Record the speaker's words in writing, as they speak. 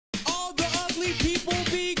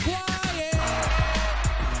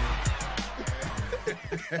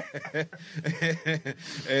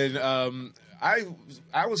And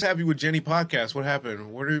I was happy with Jenny podcast. What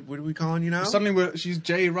happened? What are we calling you now? Suddenly she's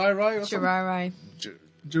J Rai Rai or something? Rai.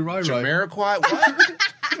 Jamiroquai? What?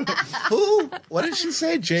 Who? What did she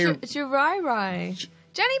say? Rai.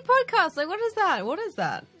 Jenny podcast. Like, what is that? What is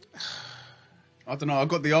that? I don't know. I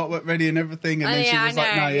got the artwork ready and everything, and then she was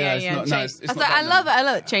like, "No, it's not. No, it's I was not like, that I love it. I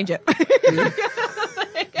love it. Change it.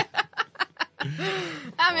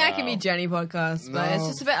 I mean, I can be Jenny podcast, but it's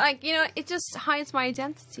just a bit like, you know, it just hides my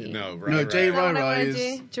identity. No, J Rai Rai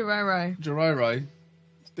is Rai Rai.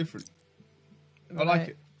 It's different. I like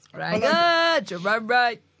it. Right.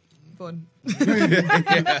 Rai. Fun.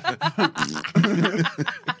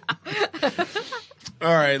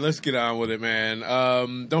 All right, let's get on with it, man.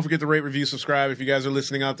 Don't forget to rate, review, subscribe. If you guys are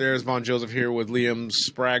listening out there, it's Von Joseph here with Liam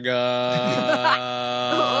Spraga.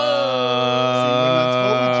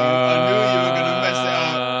 I knew you were going to mess it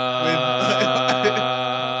up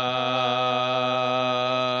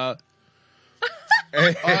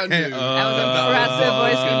with... I knew. That was impressive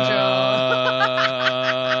voice control.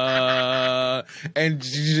 And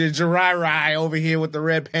Jirai over here with the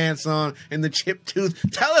red pants on and the chipped tooth.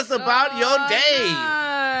 Tell us about your day.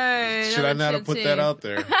 No, Should I not have put that out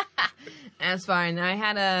there? That's fine. I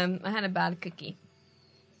had a bad cookie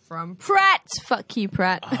from PRET. Fuck you,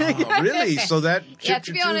 PRET. Oh, really? So that chipped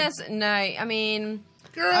to be your tooth? honest, no. I mean,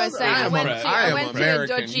 Girl, I was saying I went to a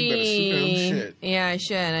dodgy. You better sue them shit. Yeah, I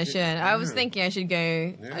should. I was thinking I should go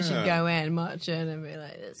in, march in, and be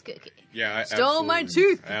like, this cookie. Yeah, Stole my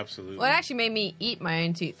tooth. Absolutely. Well, it actually made me eat my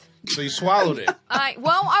own tooth. So you swallowed it. I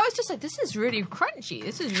was just like, this is really crunchy.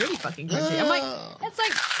 This is really fucking crunchy. I'm like, it's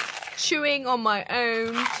like chewing on my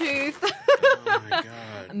own tooth. Oh my god.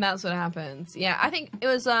 And that's what happens. Yeah, I think it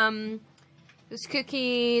was this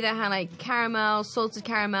cookie that had like caramel, salted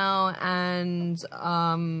caramel, and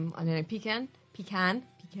I don't know, pecan.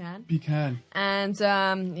 And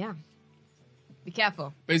yeah. Be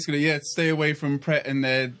careful. Basically, yeah, stay away from PRET and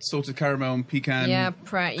their salted caramel and pecan. Yeah,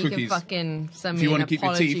 PRET, you cookies. can fucking send If me you an wanna keep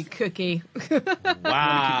your apology teeth. cookie.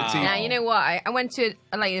 Wow. Now, you know what? I went to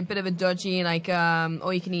like a bit of a dodgy, like,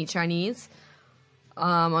 all you can eat Chinese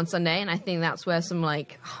on Sunday, and I think that's where some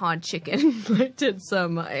like hard chicken like, did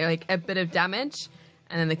some like a bit of damage,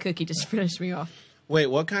 and then the cookie just finished me off. Wait,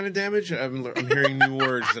 what kind of damage? I'm hearing new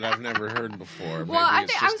words that I've never heard before. Well, I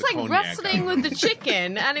was like wrestling with the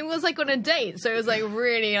chicken, and it was like on a date, so it was like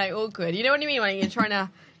really like awkward. You know what I mean? Like you're trying to,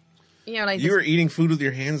 you know, like you were eating food with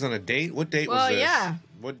your hands on a date. What date was this? Yeah.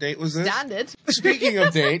 What date was this? Standard. Speaking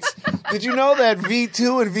of dates, did you know that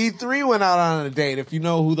V2 and V3 went out on a date? If you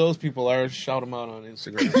know who those people are, shout them out on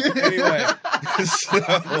Instagram. Anyway,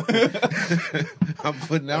 I'm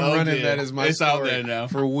running that as my story out there now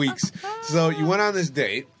for weeks. So you went on this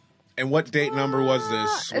date, and what date number was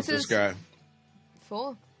this with this guy?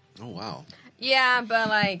 4. Oh wow. Yeah, but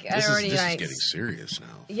like This I already is like getting serious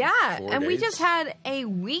now. Yeah, 4 and we dates? just had a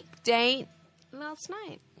week date last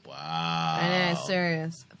night. Wow. I know,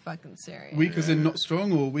 serious. Fucking serious. Week as in not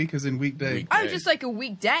strong or week as in weekday? Oh, just like a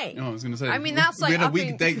weekday. Oh, I was going to say. I mean, that's like we had a upping-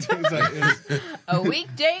 week date. It was like, yeah. A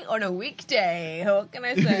weekday on a weekday. What can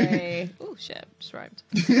I say? Oh, shit. Just rhymed.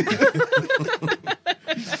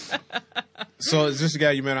 So is this a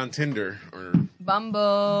guy you met on Tinder or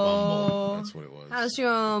Bumble. That's what it was. How's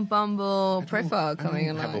your Bumble profile coming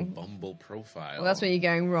I don't have a along? Bumble profile. Well, that's where you're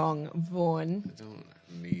going wrong, Vaughn. I don't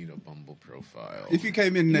need a Bumble profile. If you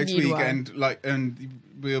came in next need week one. and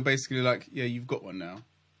we were basically like, yeah, you've got one now,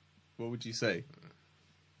 what would you say?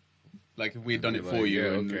 Like if we had done it for you.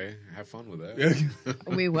 Yeah, and, okay. Have fun with that.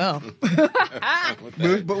 We will.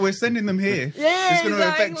 But we're sending them here. Yeah, It's going to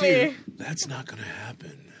affect you. That's not going to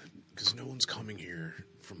happen because no one's coming here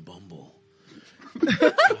from Bumble.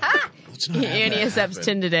 He only accepts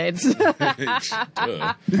Tinder dates.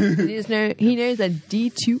 Duh. He knows a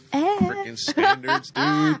D2F. Freaking standards,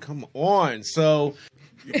 dude. Come on. So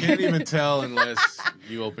you can't even tell unless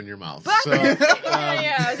you open your mouth. So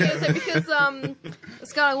Yeah, I was gonna say because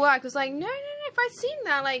it's gonna work. It was like, no. If I'd seen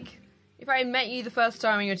that, like, if I met you the first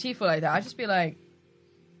time and your teeth were like that, I'd just be like,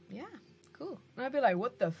 yeah, cool. And I'd be like,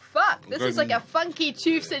 what the fuck? This is like a funky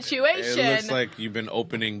tooth situation. it looks like you've been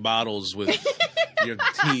opening bottles with your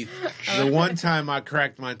teeth. The one time I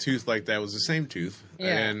cracked my tooth like that was the same tooth.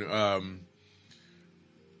 Yeah. And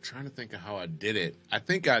trying to think of how I did it. I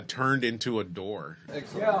think I turned into a door.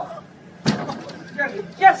 Yeah.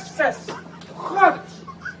 Yes, yes. What?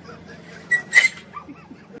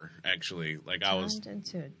 Actually, like I was, Turned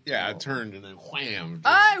into a yeah, I turned and then wham.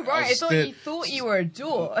 Oh, right. I thought stood- you thought you were a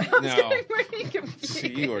door. I was No. getting really confused. See,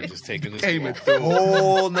 you are just taking this Came to a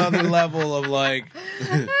whole nother level of like.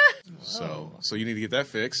 So you need to get that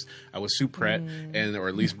fixed. I would sue PRET or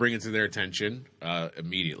at least bring it to their attention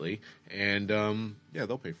immediately. And yeah,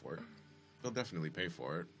 they'll pay for it. They'll definitely pay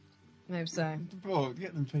for it. Maybe so. Bro,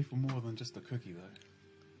 get them to pay for more than just a cookie, though.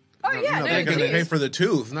 Oh, yeah, no, they're going to geez. pay for the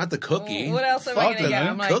tooth, not the cookie. What else am I Fuck going to get? them,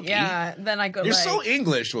 I'm like, cookie. yeah. Then I got You're like... so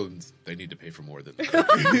English. Well, they need to pay for more than the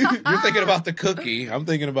cookie. You're thinking about the cookie. I'm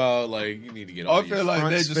thinking about, like, you need to get all I feel like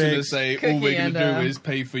they're just going to say, all we're going to do is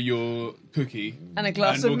pay for your cookie. And a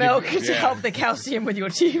glass and of we'll milk give to help the calcium with your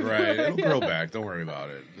teeth. Right. It'll grow back. Don't worry about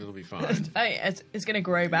it. It'll be fine. Hey, it's going to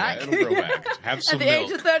grow back. Yeah, it'll grow back. Have some At the milk.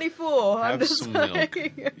 age of 34. I'm Have just some like...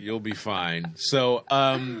 milk. You'll be fine. So,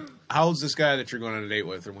 how's this guy that you're going on a date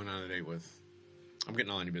with or went on a date with? I'm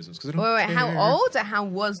getting all in your business. Cause I don't Wait, care. how old or how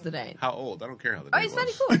was the date? How old? I don't care how the Oh, date he's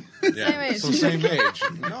was. 34. Yeah, Same age. so same age.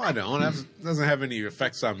 No, I don't. That doesn't have any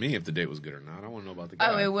effects on me if the date was good or not. I want to know about the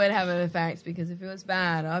guy. Oh, it would have an effect because if it was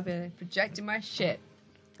bad, I'd be projecting my shit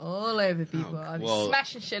all over people. I'd be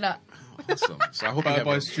smashing shit up. Awesome. So I hope you have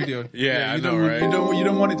Bye a- studio. Yeah, I you know, don't, right? You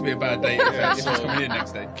don't want it to be a bad date. Yeah, If so- it's coming in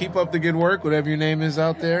next day. Keep up the good work, whatever your name is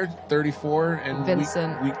out there. 34 and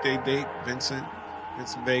Vincent. weekday date, Vincent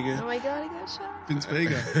Vega. Oh my god, he got shot. Vince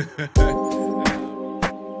Vega.